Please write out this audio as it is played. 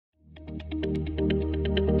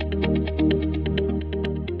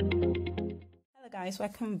Guys,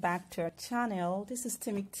 welcome back to our channel. This is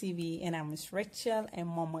Timmy TV and I'm Miss Rachel and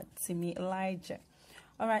Mama Timmy Elijah.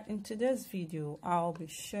 Alright, in today's video I'll be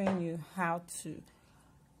showing you how to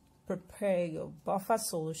prepare your buffer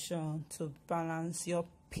solution to balance your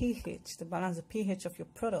pH, to balance the pH of your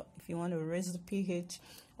product. If you want to raise the pH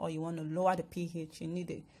or you want to lower the pH, you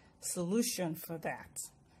need a solution for that.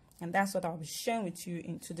 And that's what I'll be sharing with you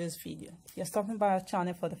in today's video. If you're stopping by our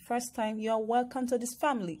channel for the first time, you're welcome to this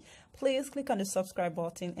family. Please click on the subscribe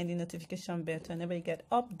button and the notification bell to whenever you get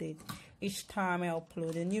updates each time I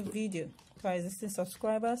upload a new video. To our existing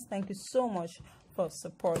subscribers, thank you so much for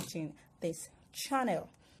supporting this channel.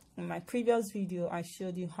 In my previous video, I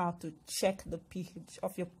showed you how to check the pH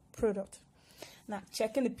of your product. Now,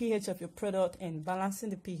 checking the pH of your product and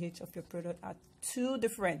balancing the pH of your product are two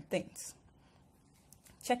different things.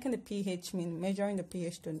 Checking the pH means measuring the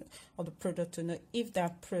pH of the product to know if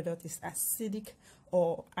that product is acidic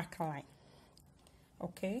or alkaline.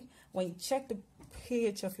 Okay, when you check the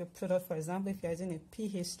pH of your product, for example, if you're using a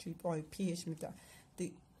pH strip or a pH meter,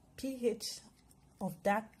 the pH of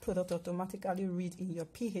that product automatically read in your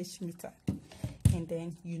pH meter, and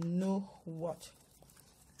then you know what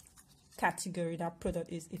category that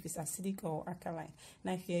product is, if it's acidic or alkaline.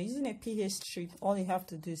 Now, if you're using a pH strip, all you have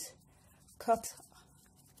to do is cut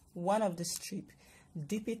one of the strip,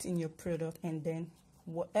 dip it in your product, and then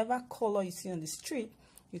whatever color you see on the strip,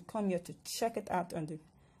 you come here to check it out on the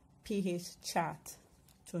pH chart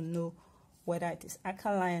to know whether it is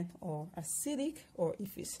alkaline or acidic or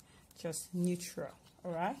if it's just neutral.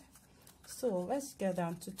 All right, so let's get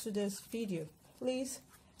down to today's video. Please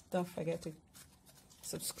don't forget to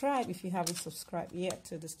subscribe if you haven't subscribed yet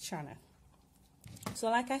to this channel. So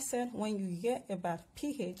like I said, when you hear about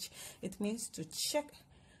pH, it means to check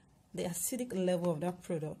the acidic level of that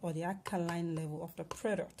product or the alkaline level of the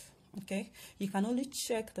product. Okay, you can only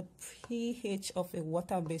check the pH of a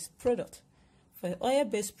water-based product. For an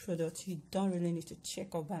oil-based product, you don't really need to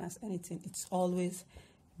check or balance anything. It's always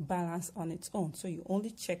balanced on its own. So you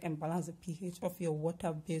only check and balance the pH of your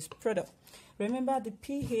water-based product. Remember, the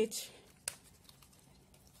pH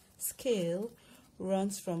scale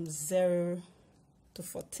runs from 0 to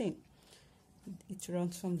 14. It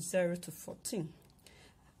runs from 0 to 14.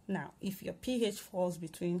 Now, if your pH falls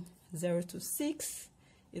between 0 to 6,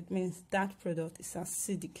 it means that product is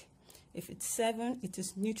acidic. If it's 7, it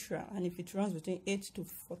is neutral. And if it runs between 8 to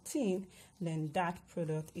 14, then that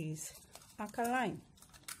product is alkaline.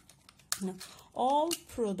 Now, all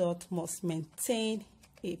products must maintain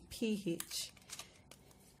a pH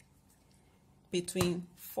between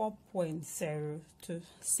 4.0 to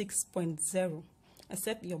 6.0.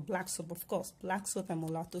 Except your black soap, of course. Black soap and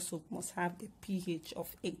mulatto soap must have a pH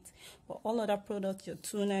of 8. But all other products, your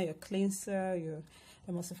toner, your cleanser, your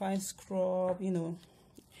emulsifying scrub, your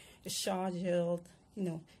shower gel,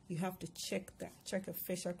 you have to check that. Check your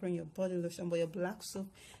facial cream, your body lotion. But your black soap,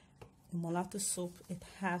 the mulatto soap, it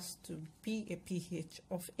has to be a pH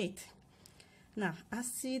of 8. Now,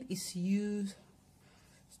 acid is used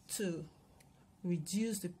to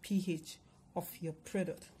reduce the pH of your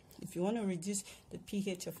product. If you want to reduce the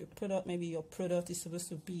pH of your product, maybe your product is supposed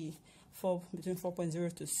to be between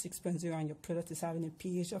 4.0 to 6.0 and your product is having a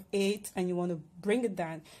pH of 8 and you want to bring it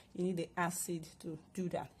down, you need the acid to do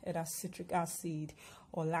that, either citric acid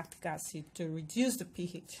or lactic acid, to reduce the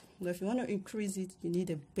pH. But if you want to increase it, you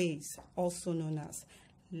need a base, also known as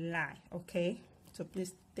lye. Okay, so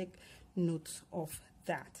please take note of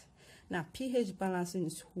that. Now, pH balancing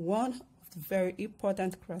is one very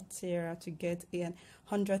important criteria to get a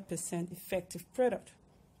 100% effective product.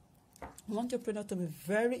 You want your product to be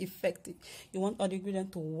very effective. You want all the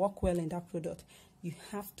ingredients to work well in that product. You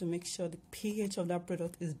have to make sure the pH of that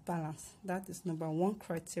product is balanced. That is number one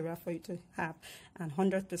criteria for you to have a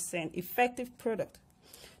 100% effective product.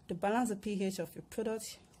 To balance the pH of your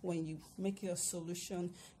product, when you make your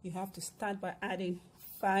solution, you have to start by adding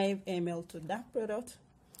 5 ml to that product.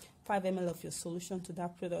 5 ml of your solution to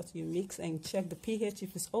that product, you mix and check the pH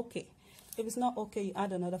if it's okay. If it's not okay, you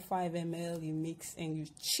add another 5 ml, you mix and you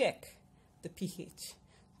check the pH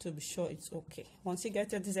to be sure it's okay. Once you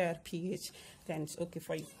get your desired pH, then it's okay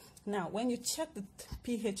for you. Now, when you check the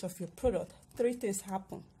pH of your product, 3 things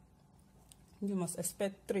happen. You must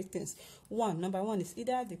expect 3 things. Number one is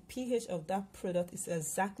either the pH of that product is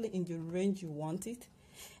exactly in the range you want it,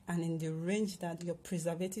 and in the range that your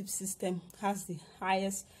preservative system has the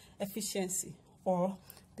highest efficiency, or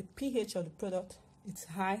the pH of the product is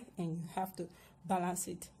high and you have to balance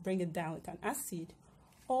it, bring it down with an acid.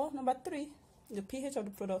 Or number 3, the pH of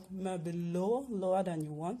the product may be lower than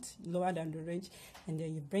you want, lower than the range, and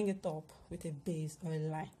then you bring it up with a base or a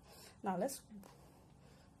lye. Now let's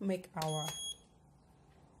make our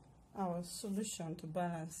our solution to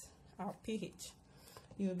balance our pH.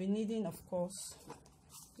 You'll be needing, of course,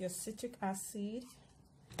 your citric acid.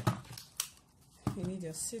 You need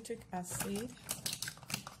your citric acid.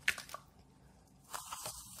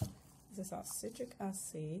 This is our citric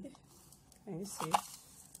acid. Can you see?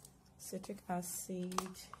 Citric acid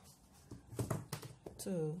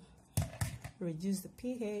to reduce the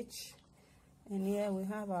pH. And here we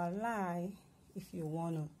have our lye if you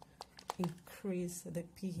want to increase the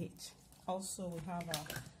pH. Also, we have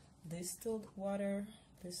our distilled water.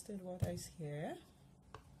 Distilled water is here.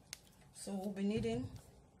 So we'll be needing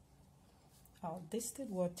our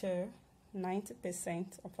distilled water, 90%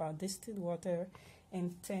 of our distilled water,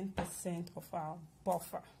 and 10% of our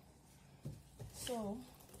buffer. So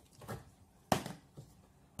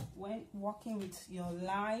when working with your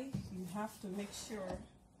lye, you have to make sure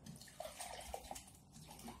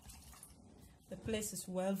the place is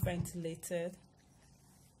well ventilated.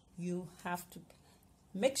 You have to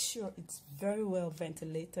make sure it's very well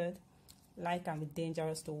ventilated. Lye can be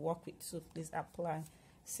dangerous to work with, so please apply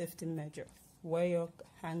safety measure. Wear your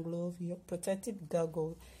hand glove, your protective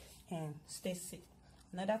goggle, and stay safe.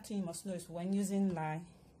 Another thing you must know is when using lye,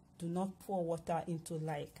 do not pour water into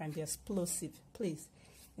lye. It can be explosive. Please,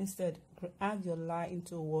 instead, add your lye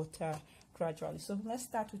into water gradually. So let's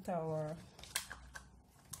start with our.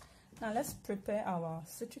 Now let's prepare our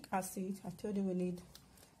citric acid. I told you we need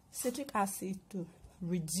citric acid to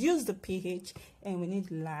reduce the pH, and we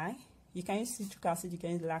need lye. You can use citric acid, you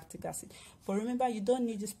can use lactic acid. But remember, you don't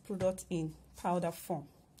need this product in powder form.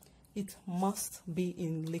 It must be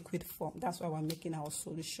in liquid form. That's why we're making our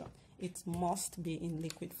solution. It must be in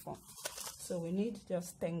liquid form. So we need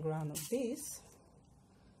just 10 grams of this.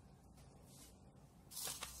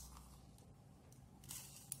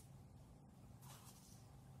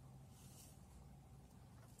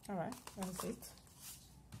 All right, that's it.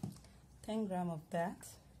 10 grams of that.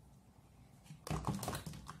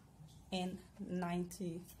 And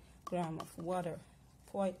 90 grams of water.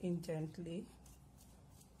 Pour it in gently.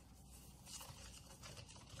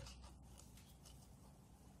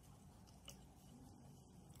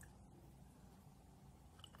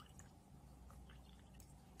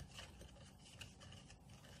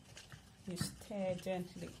 You stir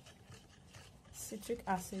gently. Citric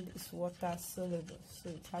acid is water soluble, so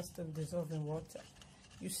it has to dissolve in water.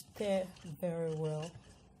 You stir very well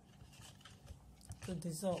to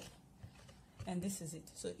dissolve. And this is it.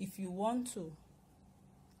 So if you want to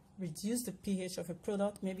reduce the pH of a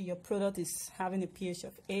product, maybe your product is having a pH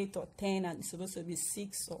of 8 or 10 and it's supposed to be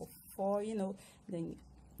 6 or 4, you know, then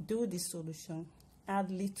do this solution,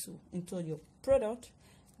 add little into your product,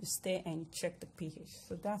 you stir and you check the pH.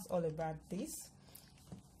 So that's all about this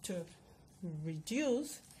to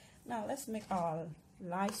reduce. Now let's make our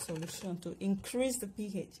lye solution to increase the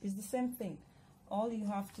pH. It's the same thing. All you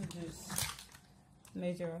have to do is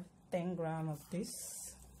measure 10 grams of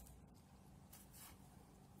this,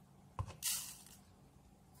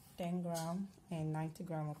 10 grams, and 90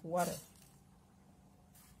 grams of water.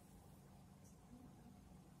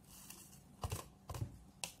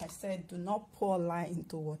 I said do not pour lye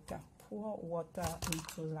into water. Pour water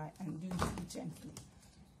into lye and do it gently.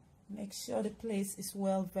 Make sure the place is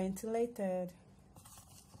well ventilated.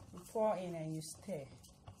 You pour in and you stir.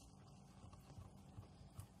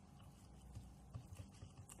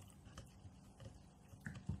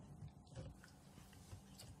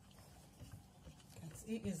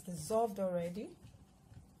 It is dissolved already. You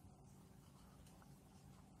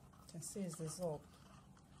can see it's dissolved.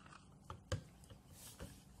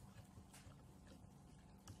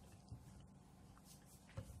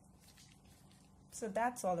 So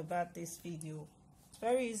that's all about this video. It's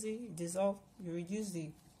very easy. You dissolve, you reduce the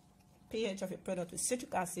pH of your product with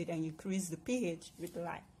citric acid and you increase the pH with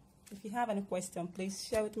lye. If you have any question, please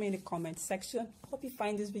share with me in the comment section. Hope you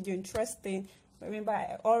find this video interesting. Remember,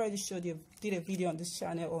 I already did a video on this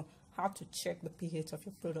channel on how to check the pH of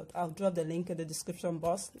your product. I'll drop the link in the description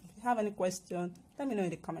box. If you have any question, let me know in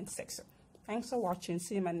the comment section. Thanks for watching.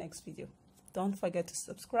 See you in my next video. Don't forget to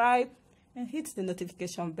subscribe and hit the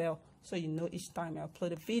notification bell so you know each time I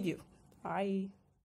upload a video. Bye.